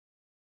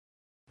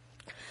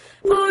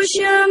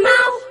Poesje,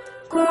 mauw,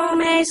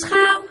 kom eens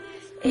gauw.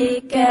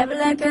 Ik heb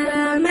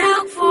lekkere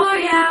melk voor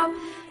jou.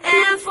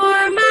 En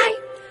voor mij,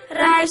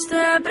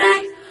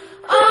 rijstebrij.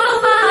 Oh,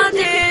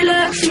 wat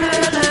heerlijk,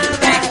 smullen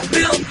wij. Ik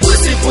wil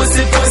poesie,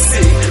 poesie,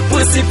 poesie.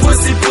 Poesie,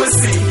 poesie,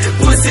 poesie.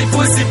 Poesie,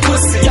 poesie,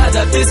 poesie. Ja,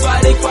 dat is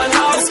waar ik van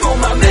hou. Dus kom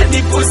maar met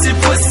die poesie,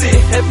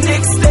 poesie. Heb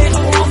niks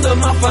tegen honden,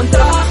 maar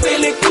vandaag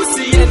wil ik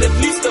poesie. En het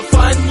liefste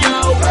van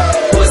jou.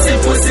 Poesie,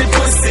 poesie,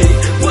 poesie.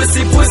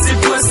 Poesie, poesie,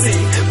 poesie.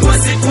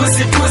 Poesie,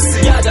 poesie,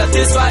 poesie. Ja, dat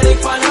is waar ik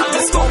van hou.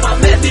 Dus kom maar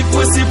met die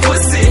poesie,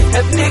 poesie.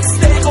 Heb niks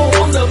tegen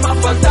honden, maar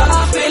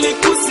vandaag wil ik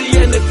poesie.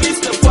 En het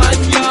liefste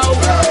van jou.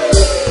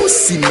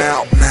 Poesie,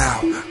 mauw,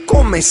 mauw.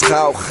 Kom eens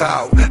gauw,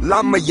 gauw.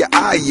 Laat me je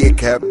aaien, ik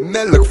heb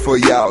melk voor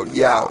jou,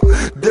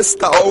 Dus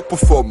sta open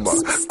voor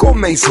me,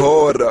 kom eens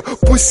horen.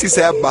 Poesjes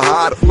hebben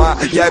haar,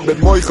 maar jij bent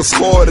mooi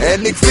geschoren.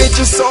 En ik vind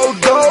je zo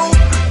dope,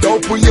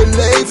 dope hoe je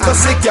leeft.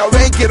 Als ik jou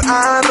een keer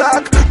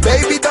aanraak,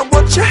 baby dan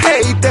word je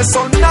heet. En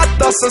zo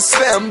nat als een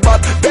zwembad,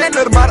 ben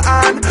er maar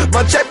aan.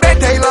 Want jij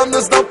bent heel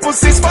anders dan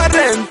poesies van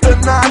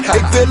rentenaar.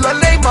 Ik wil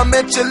alleen maar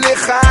met je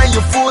liggen,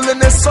 je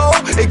voelen en zo.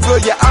 Ik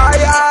wil je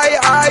aaien,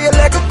 aaien, aaien,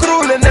 lekker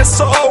kroelen en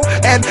zo.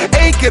 En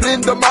één keer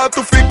in de maand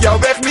hoef ik jouw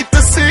weg niet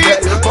te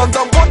zien. Want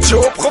dan word je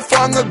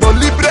opgevangen door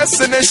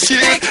libressen en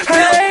shit.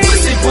 Hey!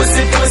 Poesie,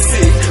 poesie,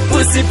 poesie.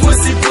 Poesie,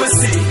 poesie,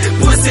 poesie.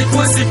 Poesie,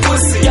 poesie,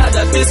 poesie. Ja,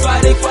 dat is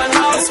waar ik van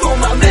hou. Dus kom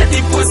maar met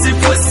die poesie,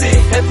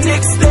 poesie. Heb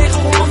niks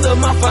tegen honden,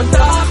 maar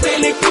vandaag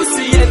wil ik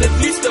poesie. En het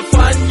liefste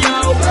van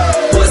jou.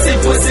 Poesie,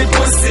 poesie,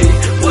 poesie.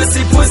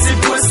 Poesie, poesie,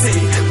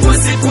 poesie.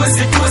 Poesie,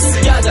 poesie,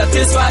 poesie. Ja, dat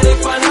is waar ik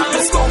van hou.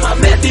 Dus kom maar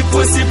met die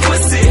poesie,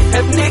 poesie.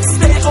 Heb niks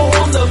tegen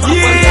honden, maar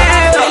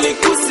vandaag wil ik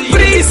poesie.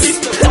 En het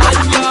liefste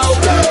van jou.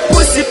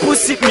 Poesie,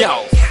 poesie,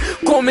 miauw.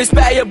 Kom eens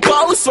bij je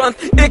boos, want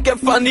ik heb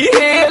van die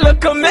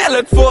heerlijke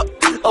melk voor.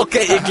 Oké,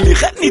 ik lieg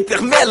het niet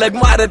echt melk,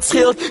 maar het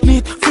scheelt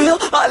niet veel.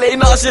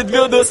 Alleen als je het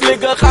wil dus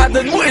slikken, gaat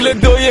het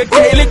moeilijk door je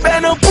keel. Ik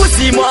ben een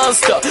pussy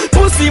monster,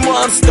 pussy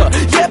monster.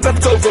 Jij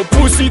bent zoveel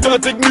pussy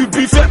dat ik nu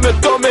beef heb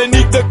met Tom en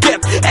niet de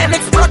cat. En ik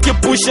sprak je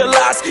poesje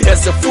laatst en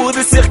ze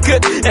voelde zich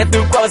kut. En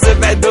toen kwam ze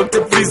bij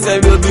dokter Vries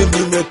en wilde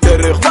niet meer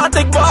terug. Want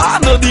ik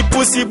behandel die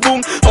pussy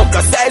boom, ook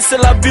al zij ze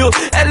labiel.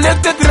 En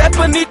lukt het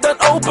rappen niet, dan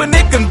open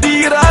ik een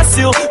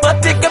dierenasiel.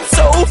 Want ik heb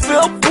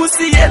zoveel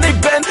pussy en ik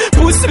ben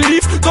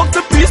poeslief.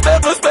 Dokter Vries ben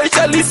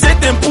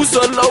gespecialiseerd in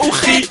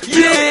poesologie.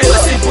 Yeah!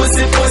 Pussy,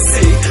 pussy,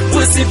 pussy.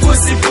 Pussy,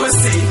 pussy,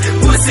 pussy.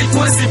 Pussy,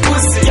 pussy,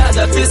 pussy. Ja,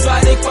 dat is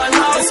waar ik van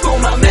hou. Dus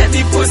kom maar met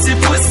die pussy,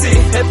 pussy.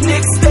 Heb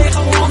niks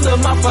tegen honden,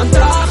 maar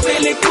vandaag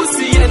wil ik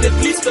pussy. En het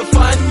liefste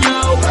van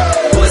jou.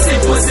 Pussy,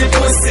 pussy,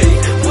 pussy.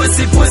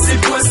 Pussy, pussy,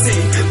 pussy.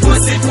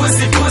 Pussy,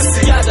 pussy,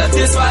 pussy. Ja, dat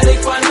is waar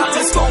ik van hou.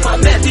 Dus kom maar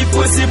met die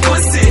pussy,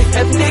 pussy.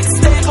 Heb niks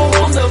tegen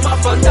honden, maar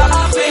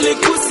vandaag wil ik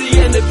pussy.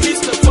 En het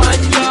liefste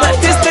van jou.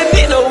 Het is de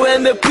nino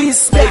en de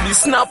peace, baby,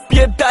 snap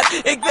je dat?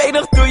 Ik weet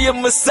nog toen je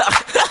me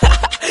zag.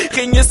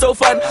 Ging je zo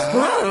van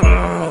oh,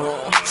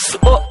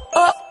 oh,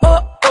 oh,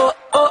 oh,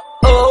 oh,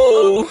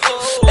 oh.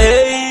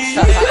 Hey.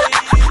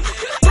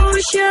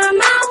 Poesje,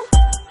 mauw,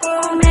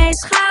 kom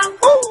eens gauw.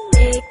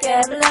 Ik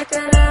heb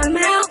lekkere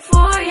melk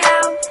voor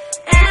jou.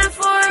 En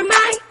voor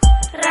mij,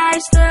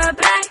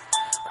 rijstebrij.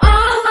 Oh,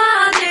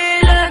 wat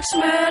heerlijk,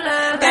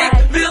 smullen wij.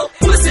 Ik wil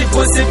pussy,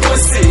 pussy,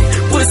 pussy.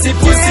 Pussy,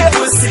 pussy,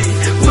 pussy.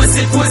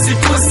 Pussy, pussy,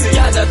 pussy.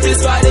 Ja, dat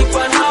is waar ik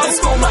van hou. Dus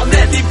kom maar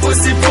met die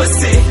pussy,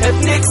 pussy. Heb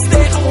niks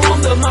tegen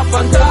honden, maar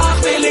vandaag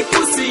wil ik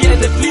pussy. En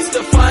het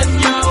liefste van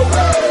jou.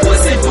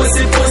 Pussy,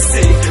 pussy,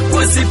 pussy.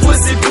 Pussy,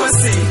 pussy,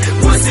 pussy.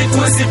 Pussy,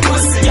 pussy,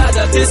 pussy. Ja,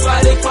 dat is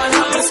waar ik van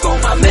hou. Dus kom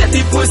maar met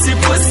die pussy,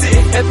 pussy.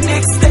 Heb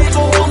niks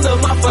tegen honden,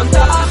 maar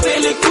vandaag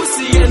wil ik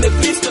pussy. En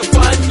het liefste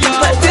van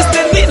jou. Het is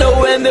de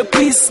nino en de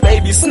peace,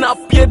 baby, snap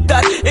je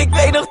dat? Ik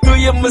weet nog toen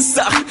je me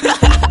zag.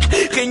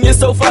 Ging je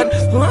zo van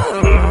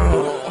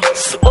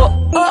oh,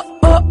 oh,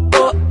 oh,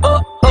 oh,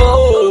 oh,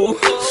 oh.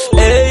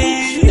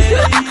 Hey.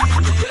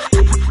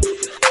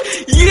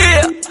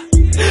 Yeah,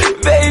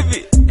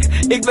 baby.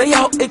 Ik ben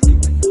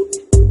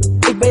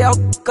jouw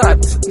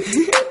kat.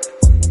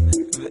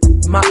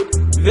 Maar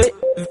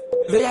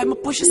wil jij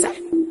mijn poesje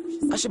zijn?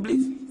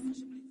 Alsjeblieft.